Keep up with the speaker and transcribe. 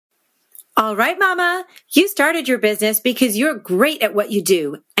All right, Mama, you started your business because you're great at what you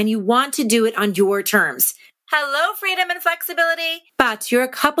do and you want to do it on your terms. Hello, freedom and flexibility. But you're a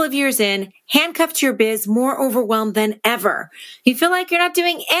couple of years in, handcuffed to your biz, more overwhelmed than ever. You feel like you're not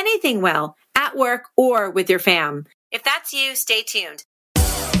doing anything well at work or with your fam. If that's you, stay tuned.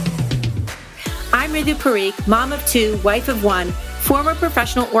 I'm Ritu Parikh, mom of two, wife of one, former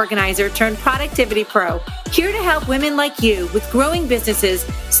professional organizer turned productivity pro, here to help women like you with growing businesses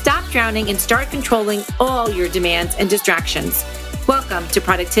stop drowning and start controlling all your demands and distractions. Welcome to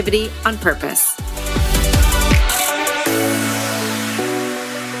Productivity on Purpose.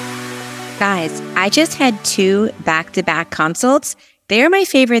 Guys, I just had 2 back-to-back consults. They're my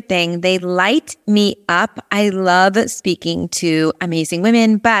favorite thing. They light me up. I love speaking to amazing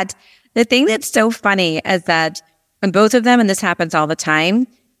women, but the thing that's so funny is that when both of them, and this happens all the time,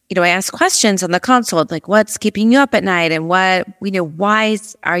 I ask questions on the consult, like what's keeping you up at night and why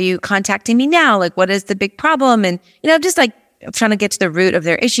are you contacting me now? Like, what is the big problem? And, just like trying to get to the root of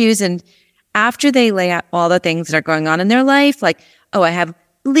their issues. And after they lay out all the things that are going on in their life, like, oh, I have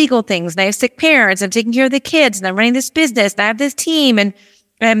legal things and I have sick parents, I'm taking care of the kids and I'm running this business and I have this team and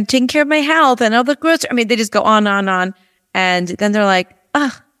I'm taking care of my health and all the groceries. They just go on and on. And then they're like,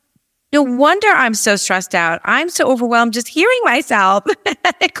 oh, no wonder I'm so stressed out. I'm so overwhelmed just hearing myself.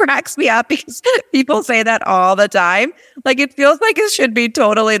 It cracks me up because people say that all the time. Like, it feels like it should be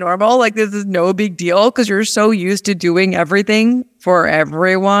totally normal. Like, this is no big deal because you're so used to doing everything for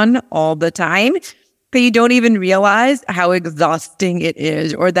everyone all the time that you don't even realize how exhausting it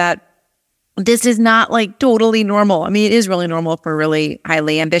is, or that this is not like totally normal. It is really normal for really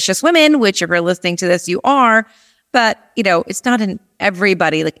highly ambitious women, which if you're listening to this, you are. But, it's not in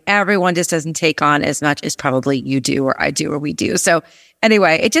everybody. Like, everyone just doesn't take on as much as probably you do or I do or we do. So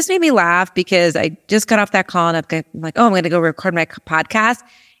anyway, it just made me laugh because I just got off that call and I'm like, oh, I'm going to go record my podcast.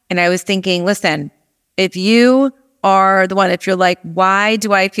 And I was thinking, listen, if you are the one, if you're like, why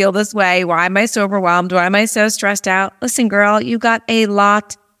do I feel this way? Why am I so overwhelmed? Why am I so stressed out? Listen, girl, you got a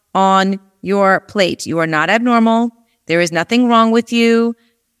lot on your plate. You are not abnormal. There is nothing wrong with you.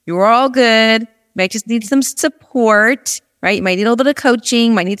 You are all good. You might just need some support, right? You might need a little bit of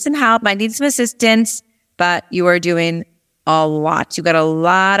coaching, might need some help, might need some assistance, but you are doing a lot. You got a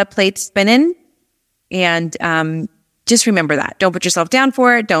lot of plates spinning. And just remember that. Don't put yourself down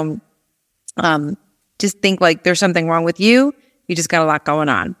for it. Don't just think like there's something wrong with you. You just got a lot going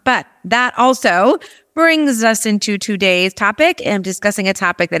on. But that also brings us into today's topic. I'm discussing a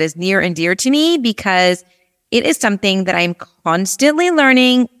topic that is near and dear to me because it is something that I'm constantly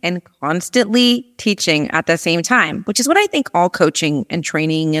learning and constantly teaching at the same time, which is what I think all coaching and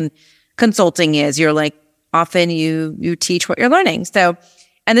training and consulting is. You're like, often you teach what you're learning. So,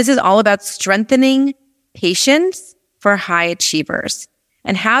 and this is all about strengthening patience for high achievers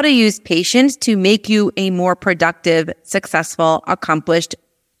and how to use patience to make you a more productive, successful, accomplished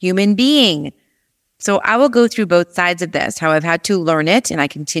human being. So I will go through both sides of this, how I've had to learn it and I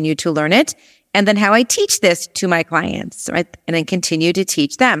continue to learn it, and then how I teach this to my clients, right? And then continue to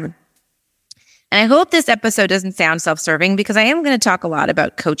teach them. And I hope this episode doesn't sound self-serving because I am going to talk a lot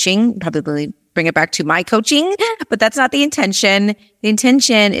about coaching, probably bring it back to my coaching, but that's not the intention. The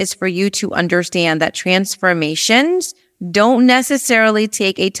intention is for you to understand that transformations don't necessarily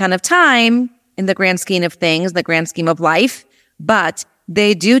take a ton of time in the grand scheme of things, the grand scheme of life, but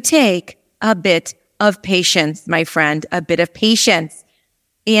they do take a bit of patience, my friend, a bit of patience.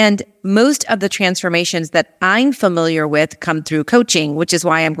 And most of the transformations that I'm familiar with come through coaching, which is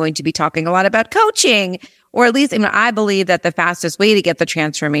why I'm going to be talking a lot about coaching, or at least I believe that the fastest way to get the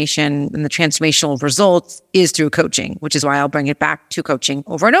transformation and the transformational results is through coaching, which is why I'll bring it back to coaching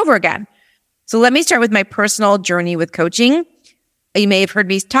over and over again. So let me start with my personal journey with coaching. You may have heard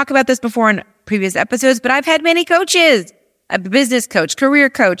me talk about this before in previous episodes, but I've had many coaches, a business coach, career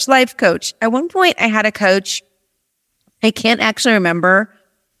coach, life coach. At one point, I had a coach. I can't actually remember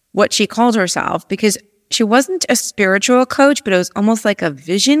what she called herself because she wasn't a spiritual coach, but it was almost like a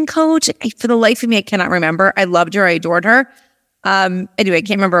vision coach. For the life of me, I cannot remember. I loved her. I adored her. Anyway, I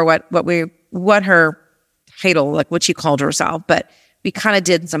can't remember what her title, like what she called herself, but we kind of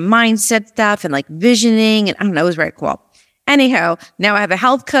did some mindset stuff and like visioning, and I don't know, it was very cool. Anyhow, now I have a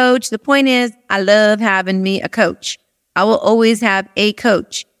health coach. The point is, I love having me a coach. I will always have a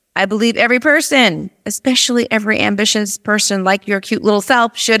coach. I believe every person, especially every ambitious person like your cute little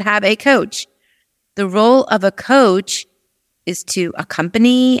self, should have a coach. The role of a coach is to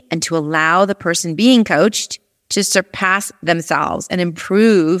accompany and to allow the person being coached to surpass themselves and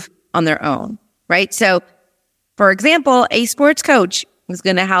improve on their own, right? So, for example, a sports coach is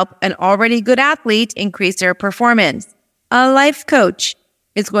going to help an already good athlete increase their performance. A life coach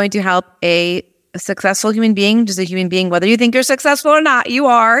It's going to help a successful human being, just a human being, whether you think you're successful or not, you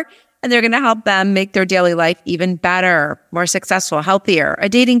are. And they're going to help them make their daily life even better, more successful, healthier. A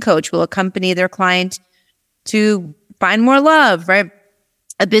dating coach will accompany their client to find more love, right?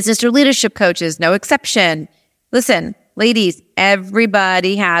 A business or leadership coach is no exception. Listen, ladies,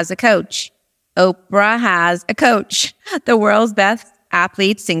 everybody has a coach. Oprah has a coach. The world's best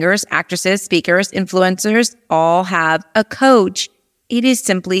athletes, singers, actresses, speakers, influencers all have a coach. It is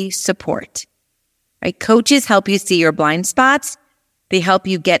simply support, right? Coaches help you see your blind spots. They help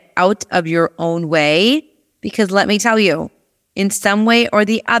you get out of your own way, because let me tell you, in some way or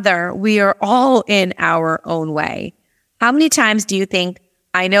the other, we are all in our own way. How many times do you think,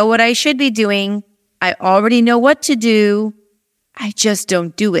 I know what I should be doing, I already know what to do, I just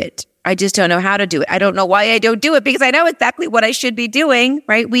don't do it. I just don't know how to do it. I don't know why I don't do it, because I know exactly what I should be doing,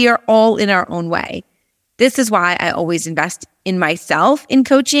 right? We are all in our own way. This is why I always invest in myself in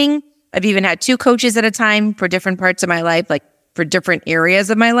coaching. I've even had 2 coaches at a time for different parts of my life, like for different areas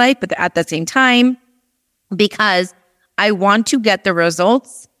of my life, but at the same time, because I want to get the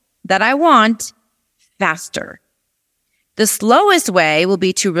results that I want faster. The slowest way will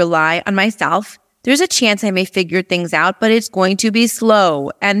be to rely on myself. There's a chance I may figure things out, but it's going to be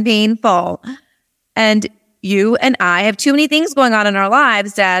slow and painful. And you and I have too many things going on in our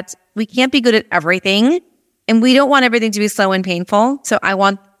lives that we can't be good at everything. And we don't want everything to be slow and painful. So I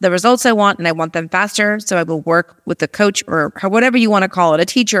want the results I want, and I want them faster. So I will work with a coach, or whatever you want to call it, a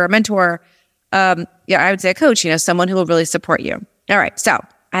teacher, a mentor. I would say a coach, someone who will really support you. All right. So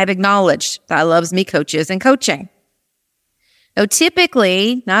I have acknowledged that I loves me coaches and coaching. Now,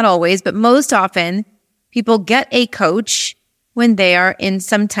 typically, not always, but most often, people get a coach when they are in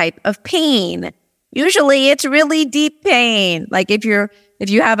some type of pain. Usually it's really deep pain. Like if you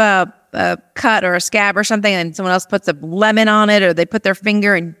have a cut or a scab or something, and someone else puts a lemon on it, or they put their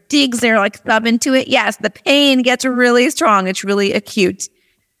finger and digs their thumb into it. Yes, the pain gets really strong. It's really acute.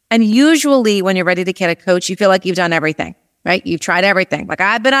 And usually when you're ready to get a coach, you feel like you've done everything, right? You've tried everything. Like,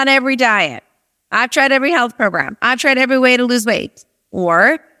 I've been on every diet. I've tried every health program. I've tried every way to lose weight.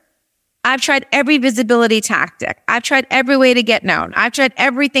 Or I've tried every visibility tactic. I've tried every way to get known. I've tried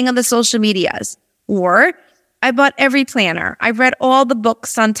everything on the social medias. Or I bought every planner. I've read all the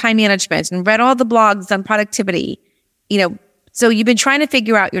books on time management and read all the blogs on productivity. So you've been trying to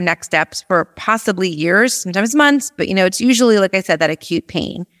figure out your next steps for possibly years, sometimes months, but it's usually, like I said, that acute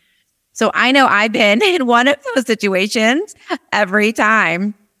pain. So I know I've been in one of those situations every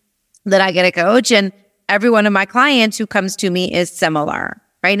time that I get a coach, and every one of my clients who comes to me is similar,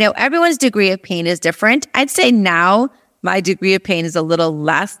 right? Now, everyone's degree of pain is different. I'd say now my degree of pain is a little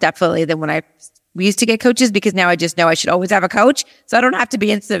less, definitely, than when we used to get coaches, because now I just know I should always have a coach. So I don't have to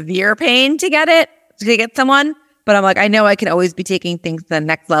be in severe pain to get someone. But I'm like, I know I can always be taking things to the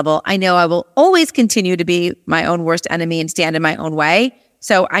next level. I know I will always continue to be my own worst enemy and stand in my own way.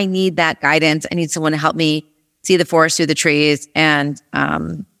 So I need that guidance. I need someone to help me see the forest through the trees, and,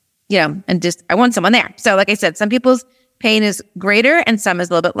 and just, I want someone there. So like I said, some people's pain is greater and some is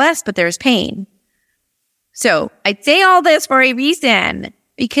a little bit less, but there's pain. So I'd say all this for a reason,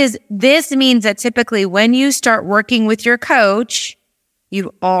 because this means that typically when you start working with your coach, you've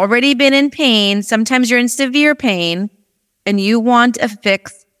already been in pain. Sometimes you're in severe pain, and you want a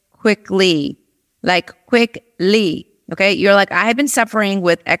fix quickly, okay? You're like, I have been suffering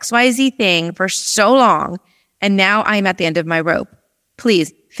with XYZ thing for so long, and now I'm at the end of my rope.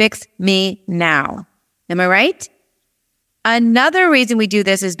 Please fix me now. Am I right? Another reason we do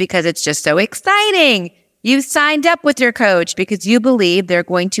this is because it's just so exciting. You signed up with your coach because you believe they're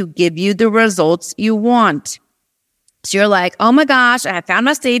going to give you the results you want. So you're like, oh my gosh, I have found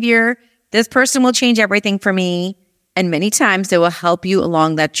my savior. This person will change everything for me. And many times they will help you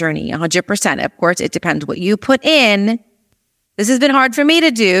along that journey, 100%. Of course, it depends what you put in. This has been hard for me to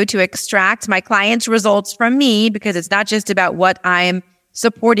do, to extract my clients' results from me, because it's not just about what I'm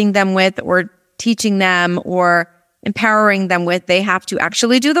supporting them with or teaching them or empowering them with. They have to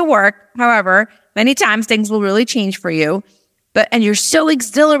actually do the work. However, many times things will really change for you. And you're so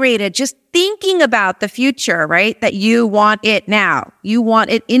exhilarated just thinking about the future, right? That you want it now. You want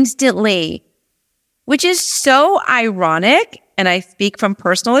it instantly, which is so ironic. And I speak from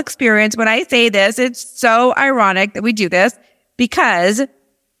personal experience when I say this. It's so ironic that we do this, because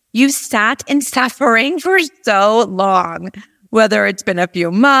you've sat in suffering for so long, whether it's been a few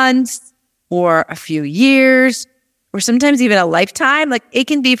months or a few years, or sometimes even a lifetime. Like, it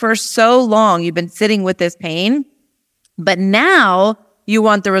can be for so long you've been sitting with this pain. But now you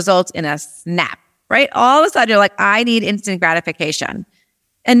want the results in a snap, right? All of a sudden you're like, I need instant gratification.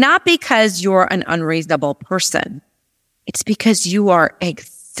 And not because you're an unreasonable person, It's because you are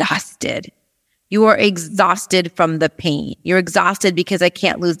exhausted. You are exhausted from the pain. You're exhausted because I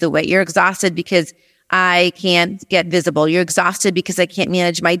can't lose the weight. You're exhausted because I can't get visible. You're exhausted because I can't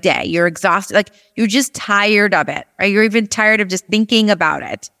manage my day. You're exhausted. Like, you're just tired of it, right? You're even tired of just thinking about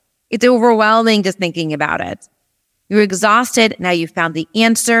it. It's overwhelming just thinking about it. You're exhausted. Now you found the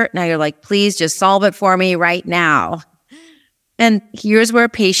answer. Now you're like, please just solve it for me right now. And here's where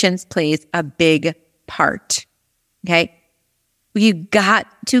patience plays a big part. Okay. You got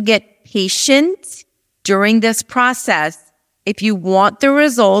to get patient during this process if you want the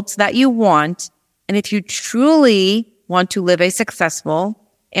results that you want, and if you truly want to live a successful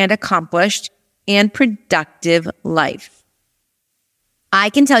and accomplished and productive life. I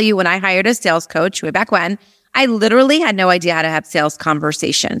can tell you, when I hired a sales coach way back when, I literally had no idea how to have sales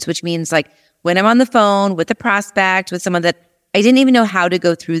conversations, which means like when I'm on the phone with a prospect, with someone that I didn't even know how to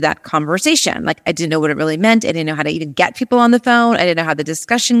go through that conversation. Like, I didn't know what it really meant. I didn't know how to even get people on the phone. I didn't know how the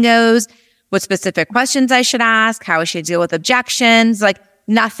discussion goes, what specific questions I should ask, how I should deal with objections, like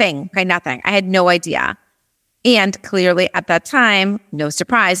nothing, okay, nothing. I had no idea. And clearly at that time, no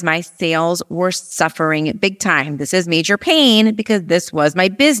surprise, my sales were suffering big time. This is major pain because this was my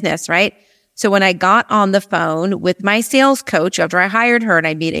business, right? So when I got on the phone with my sales coach after I hired her and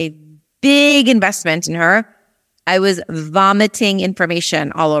I made a big investment in her, I was vomiting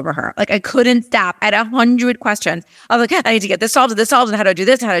information all over her. Like, I couldn't stop. I had 100 questions. I was like, I need to get this solved, and how do I do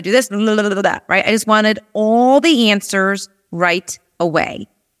this, right? I just wanted all the answers right away.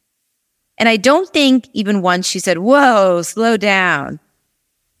 And I don't think even once she said, whoa, slow down,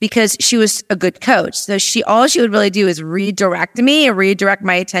 because she was a good coach. So all she would really do is redirect me and redirect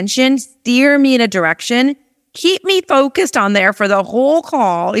my attention, steer me in a direction, keep me focused on there for the whole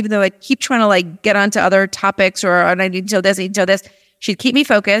call, even though I keep trying to like get onto other topics or I need to know this, I need to know this. She'd keep me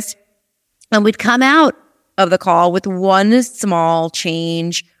focused, and we'd come out of the call with one small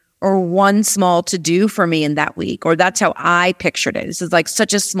change or one small to do for me in that week. Or that's how I pictured it. This is like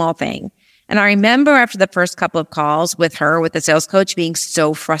such a small thing. And I remember after the first couple of calls with her, with the sales coach, being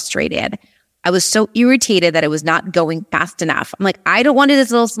so frustrated. I was so irritated that it was not going fast enough. I'm like, I don't want to do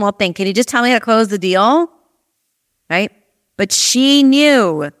this little small thing. Can you just tell me how to close the deal? Right? But she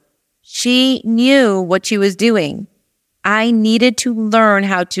knew what she was doing. I needed to learn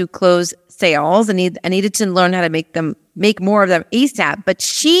how to close sales. I needed to learn how to make more of them ASAP. But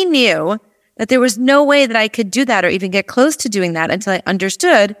she knew that there was no way that I could do that or even get close to doing that until I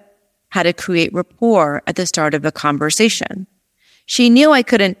understood how to create rapport at the start of a conversation. She knew I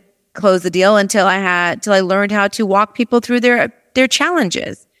couldn't close the deal until I learned how to walk people through their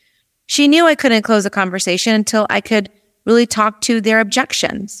challenges. She knew I couldn't close a conversation until I could really talk to their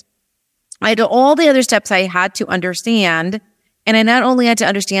objections. I had all the other steps I had to understand, and I not only had to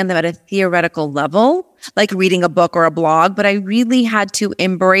understand them at a theoretical level, like reading a book or a blog, but I really had to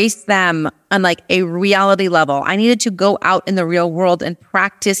embrace them on like a reality level. I needed to go out in the real world and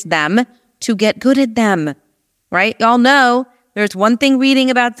practice them to get good at them, right? Y'all know there's one thing reading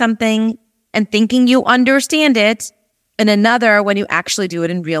about something and thinking you understand it, and another when you actually do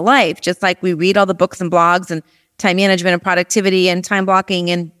it in real life. Just like we read all the books and blogs and time management and productivity and time blocking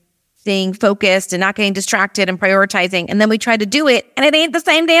and staying focused and not getting distracted and prioritizing. And then we try to do it and it ain't the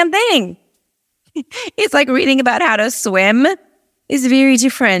same damn thing. It's like reading about how to swim is very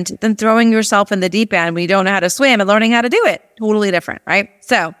different than throwing yourself in the deep end when you don't know how to swim and learning how to do it. Totally different, right?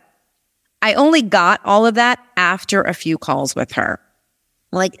 So I only got all of that after a few calls with her.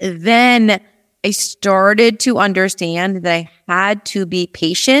 Like, then I started to understand that I had to be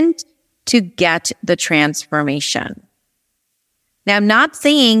patient to get the transformation. Now, I'm not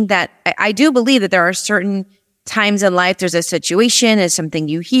saying that I do believe that there are certain times in life, there's a situation, there's something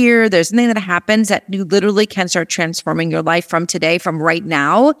you hear, there's something that happens that you literally can start transforming your life from today, from right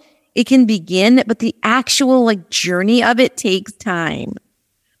now. It can begin, but the actual like journey of it takes time.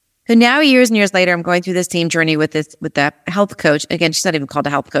 So now, years and years later, I'm going through this same journey with the health coach. Again, she's not even called a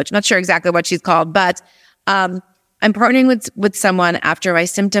health coach. I'm not sure exactly what she's called, but I'm partnering with someone after my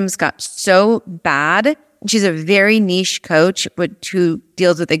symptoms got so bad. She's a very niche coach, who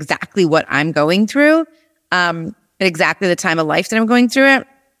deals with exactly what I'm going through, at exactly the time of life that I'm going through it.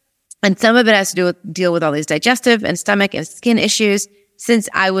 And some of it has to deal with all these digestive and stomach and skin issues since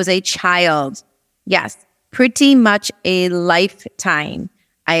I was a child. Yes, pretty much a lifetime.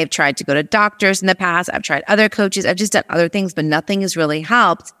 I have tried to go to doctors in the past. I've tried other coaches. I've just done other things, but nothing has really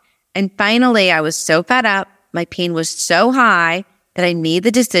helped. And finally, I was so fed up. My pain was so high that I made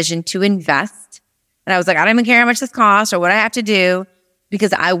the decision to invest. And I was like, I don't even care how much this costs or what I have to do,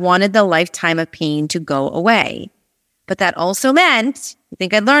 because I wanted the lifetime of pain to go away. But that also meant, I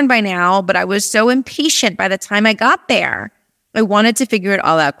think I'd learned by now, but I was so impatient by the time I got there. I wanted to figure it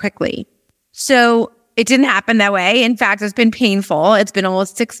all out quickly. So it didn't happen that way. In fact, it's been painful. It's been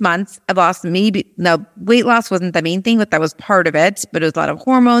almost 6 months. I've lost weight loss wasn't the main thing, but that was part of it. But it was a lot of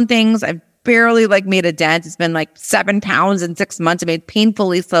hormone things. I've barely made a dent. It's been 7 pounds in 6 months. I made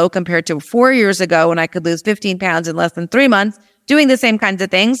painfully slow compared to 4 years ago when I could lose 15 pounds in less than 3 months doing the same kinds of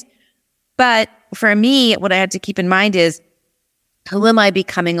things. But for me, what I had to keep in mind is, who am I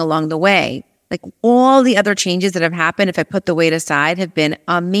becoming along the way? All the other changes that have happened, if I put the weight aside, have been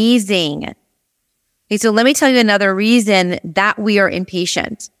amazing. Okay, so let me tell you another reason that we are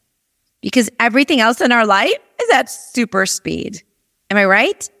impatient. Because everything else in our life is at super speed. Am I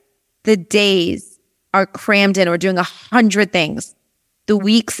right? The days are crammed in. We're doing 100 things. The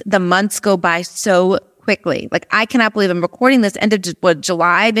weeks, the months go by so quickly. I cannot believe I'm recording this end of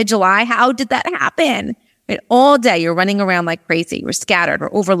July, mid-July. How did that happen? Right? All day you're running around like crazy. We're scattered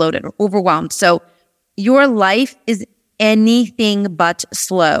or overloaded or overwhelmed. So your life is anything but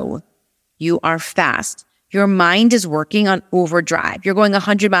slow. You are fast. Your mind is working on overdrive. You're going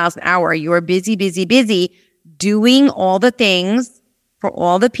 100 miles an hour. You are busy, busy, busy, doing all the things for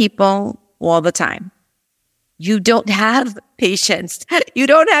all the people all the time. You don't have patience. You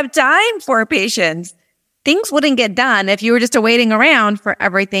don't have time for patience. Things wouldn't get done if you were just waiting around for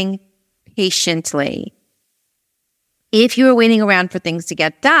everything patiently. If you were waiting around for things to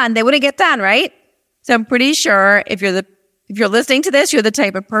get done, they wouldn't get done, right? So I'm pretty sure if you're listening to this, you're the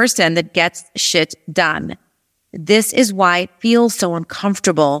type of person that gets shit done. This is why it feels so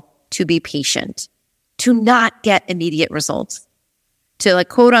uncomfortable to be patient, to not get immediate results, to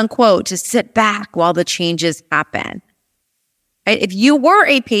quote unquote, to sit back while the changes happen. Right? If you were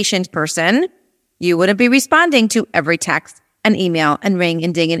a patient person, you wouldn't be responding to every text and email and ring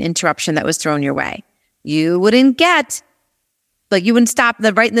and ding and interruption that was thrown your way. You wouldn't you wouldn't stop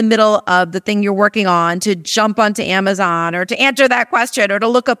right in the middle of the thing you're working on to jump onto Amazon or to answer that question or to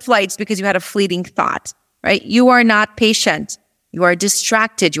look up flights because you had a fleeting thought, right? You are not patient. You are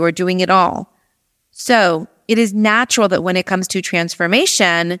distracted. You are doing it all. So it is natural that when it comes to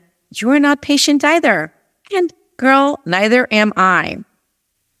transformation, you are not patient either. And girl, neither am I.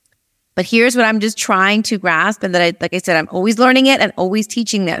 But here's what I'm just trying to grasp, and that like I said, I'm always learning it and always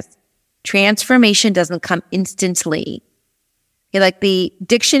teaching this. Transformation doesn't come instantly. Okay, the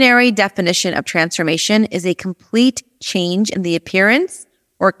dictionary definition of transformation is a complete change in the appearance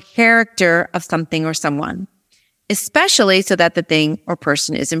or character of something or someone, especially so that the thing or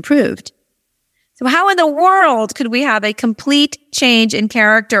person is improved. So how in the world could we have a complete change in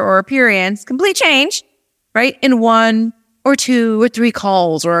character or appearance, complete change, right, in 1 or 2 or 3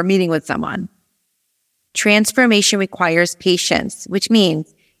 calls or a meeting with someone? Transformation requires patience, which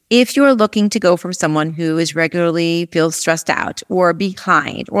means if you're looking to go from someone who is regularly feels stressed out or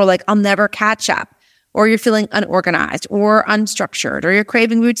behind or I'll never catch up, or you're feeling unorganized or unstructured, or you're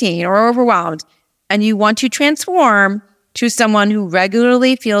craving routine or overwhelmed, and you want to transform to someone who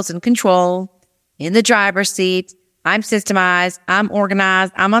regularly feels in control, in the driver's seat, I'm systemized, I'm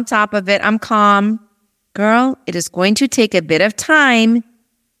organized, I'm on top of it, I'm calm. Girl, it is going to take a bit of time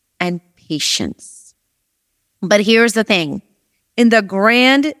and patience. But here's the thing. In the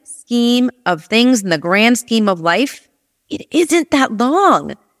grand scheme of things, in the grand scheme of life, it isn't that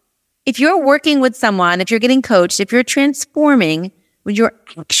long. If you're working with someone, if you're getting coached, if you're transforming, when you're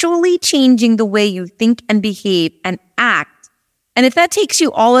actually changing the way you think and behave and act, and if that takes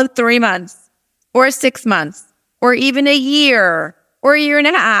you all of 3 months or 6 months or even a year or a year and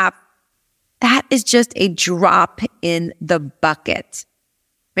a half, that is just a drop in the bucket.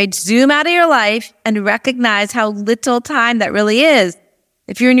 Right? Zoom out of your life and recognize how little time that really is.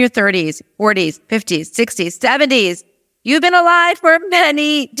 If you're in your 30s, 40s, 50s, 60s, 70s, you've been alive for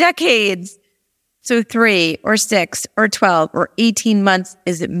many decades. So 3 or 6 or 12 or 18 months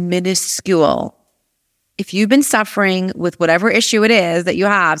is minuscule. If you've been suffering with whatever issue it is that you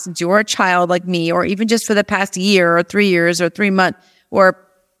have since you're a child like me, or even just for the past year or 3 years or 3 months or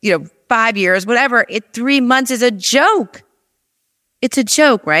 5 years, whatever, 3 months is a joke. It's a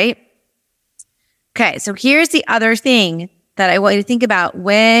joke, right? Okay, so here's the other thing that I want you to think about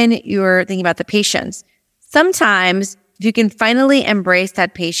when you're thinking about the patience. Sometimes, if you can finally embrace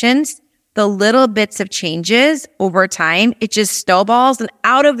that patience, the little bits of changes over time, it just snowballs, and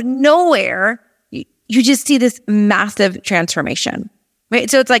out of nowhere, you just see this massive transformation, right?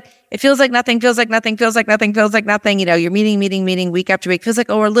 So it's it feels like nothing, feels like nothing, feels like nothing, feels like nothing. You're meeting week after week, feels like,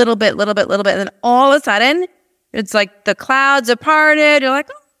 a little bit. And then all of a sudden, it's the clouds are parted.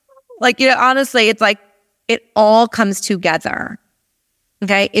 You're honestly, it's it all comes together.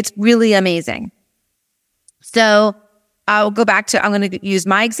 Okay. It's really amazing. So I'll go back to, I'm going to use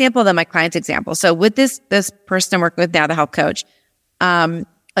my example, then my client's example. So with this person I'm working with now, the health coach,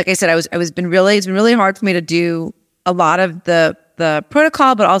 like I said, it's been really hard for me to do a lot of the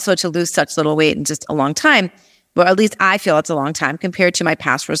protocol, but also to lose such little weight in just a long time. Well, at least I feel it's a long time compared to my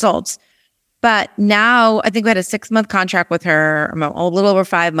past results. But now I think we had a 6-month contract with her, a little over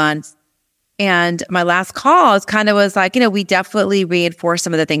 5 months. And my last call was like, we definitely reinforce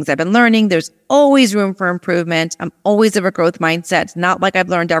some of the things I've been learning. There's always room for improvement. I'm always of a growth mindset. It's not like I've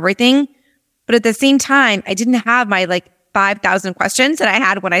learned everything. But at the same time, I didn't have my 5,000 questions that I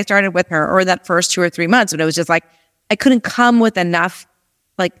had when I started with her, or that first 2 or 3 months, when it was just like, I couldn't come with enough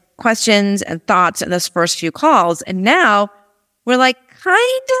questions and thoughts in those first few calls. And now we're kind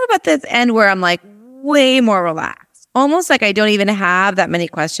of at this end where I'm way more relaxed, almost like I don't even have that many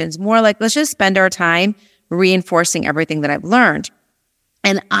questions, more like, let's just spend our time reinforcing everything that I've learned.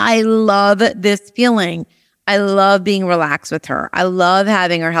 And I love this feeling. I love being relaxed with her. I love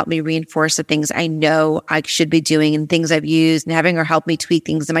having her help me reinforce the things I know I should be doing and things I've used, and having her help me tweak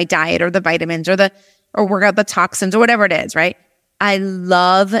things in my diet or the vitamins or work out the toxins or whatever it is, right? I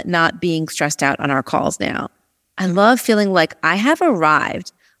love not being stressed out on our calls now. I love feeling like I have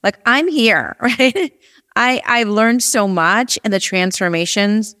arrived, like I'm here, right? I've learned so much, and the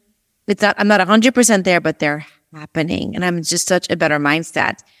transformations, I'm not 100% there, but they're happening, and I'm just such a better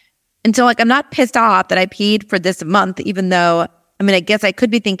mindset. And so I'm not pissed off that I paid for this month, even though, I guess I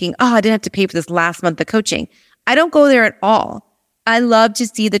could be thinking, oh, I didn't have to pay for this last month of coaching. I don't go there at all. I love to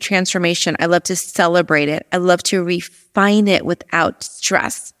see the transformation. I love to celebrate it. I love to refine it without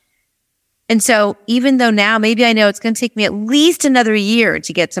stress. And so even though now maybe I know it's going to take me at least another year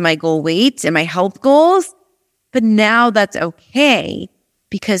to get to my goal weight and my health goals, but now that's okay,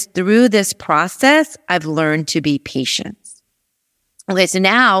 because through this process, I've learned to be patient. Okay, so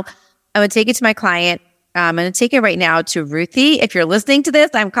now I'm going to take it to my client. I'm going to take it right now to Ruthie. If you're listening to this,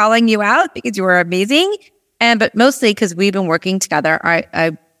 I'm calling you out because you are amazing. But mostly because we've been working together.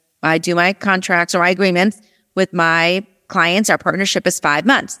 I do my contracts or my agreements with my clients. Our partnership is 5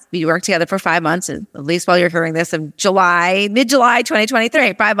 months. We work together for 5 months, and at least while you're hearing this, in mid-July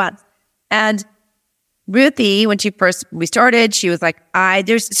 2023, 5 months. And Ruthie, when we started, she was like,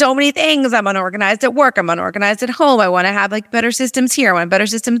 there's so many things. I'm unorganized at work. I'm unorganized at home. I want to have better systems here. I want better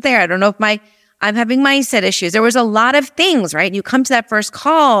systems there. I don't know if I'm having mindset issues. There was a lot of things, right? And you come to that first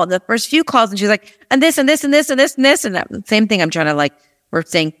call, the first few calls, and she's like, and this, and this, and this, and this, and this. And that same thing. I'm trying to we're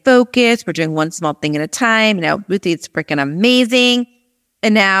staying focused. We're doing one small thing at a time. Now, Ruthie's freaking amazing.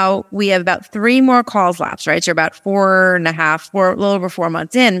 And now we have about 3 more calls left, right? So about 4.5, a little over 4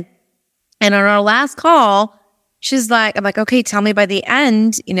 months in. And on our last call, she's like, I'm like, okay, tell me by the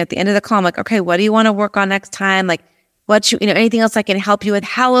end, at the end of the call, I'm like, okay, what do you want to work on next time? Anything else I can help you with?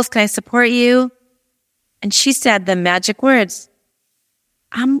 How else can I support you? And she said the magic words,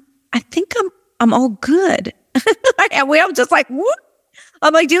 I think I'm all good. And we all just like, what?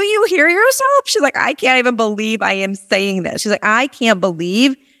 I'm like, do you hear yourself? She's like, I can't even believe I am saying this. She's like, I can't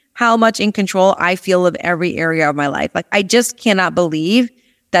believe how much in control I feel of every area of my life. I just cannot believe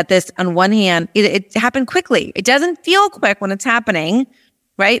that this, on one hand, it happened quickly. It doesn't feel quick when it's happening,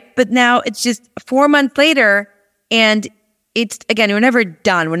 right? But now it's just 4 months later, and it's, again, we're never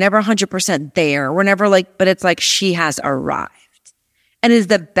done. We're never 100% there. We're never but it's like she has arrived, and is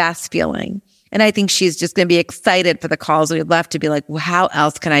the best feeling. And I think she's just going to be excited for the calls we have left to be like, well, how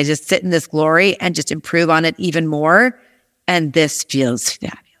else can I just sit in this glory and just improve on it even more? And this feels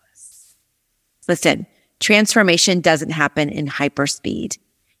fabulous. Listen, transformation doesn't happen in hyperspeed.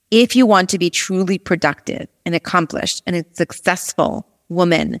 If you want to be truly productive and accomplished and a successful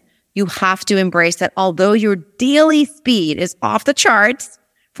woman, you have to embrace that although your daily speed is off the charts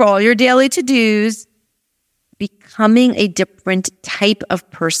for all your daily to-dos, becoming a different type of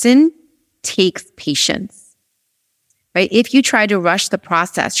person takes patience, right? If you try to rush the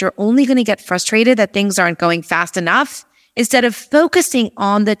process, you're only going to get frustrated that things aren't going fast enough instead of focusing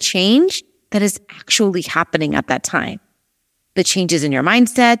on the change that is actually happening at that time. The changes in your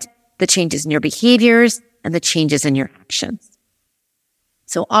mindset, the changes in your behaviors, and the changes in your actions.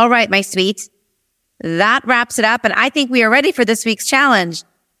 So, all right, my sweets, that wraps it up. And I think we are ready for this week's challenge.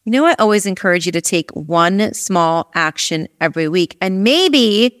 I always encourage you to take one small action every week. And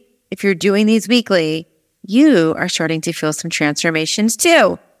maybe if you're doing these weekly, you are starting to feel some transformations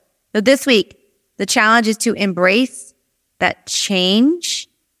too. So this week, the challenge is to embrace that change,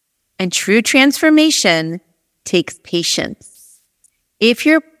 and true transformation takes patience. If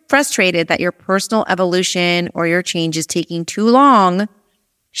you're frustrated that your personal evolution or your change is taking too long,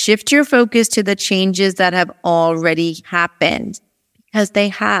 shift your focus to the changes that have already happened, because they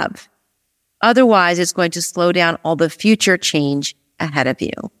have. Otherwise, it's going to slow down all the future change ahead of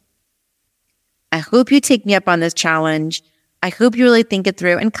you. I hope you take me up on this challenge. I hope you really think it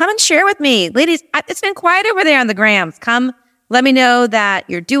through and come and share with me. Ladies, it's been quiet over there on the grams. Come, let me know that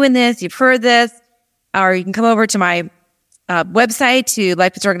you're doing this, you've heard this, or you can come over to my website to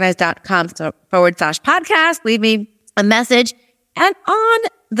lifeisorganized.com/podcast. Leave me a message. And on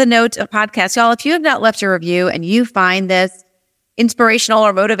the note of podcast, y'all, if you have not left a review and you find this inspirational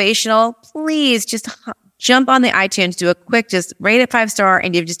or motivational, please just jump on the iTunes, do a quick, just rate it 5-star,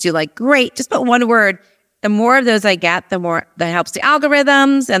 and you just do like, great, just put one word. The more of those I get, the more that helps the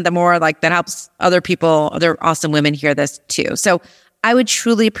algorithms, and the more like that helps other people, other awesome women hear this too. So I would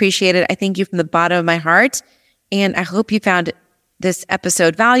truly appreciate it. I thank you from the bottom of my heart. And I hope you found this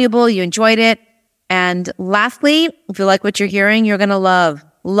episode valuable. You enjoyed it. And lastly, if you like what you're hearing, you're going to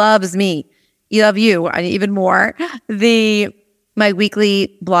loves me. You love you even more. My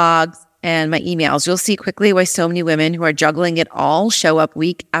weekly blogs and my emails. You'll see quickly why so many women who are juggling it all show up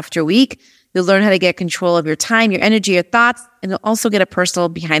week after week. You'll learn how to get control of your time, your energy, your thoughts, and you'll also get a personal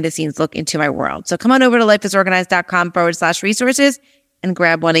behind the scenes look into my world. So come on over to lifeisorganized.com/resources and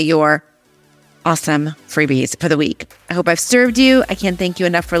grab one of your awesome freebies for the week. I hope I've served you. I can't thank you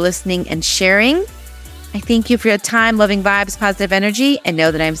enough for listening and sharing. I thank you for your time, loving vibes, positive energy, and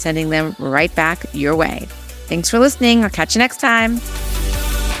know that I'm sending them right back your way. Thanks for listening. I'll catch you next time.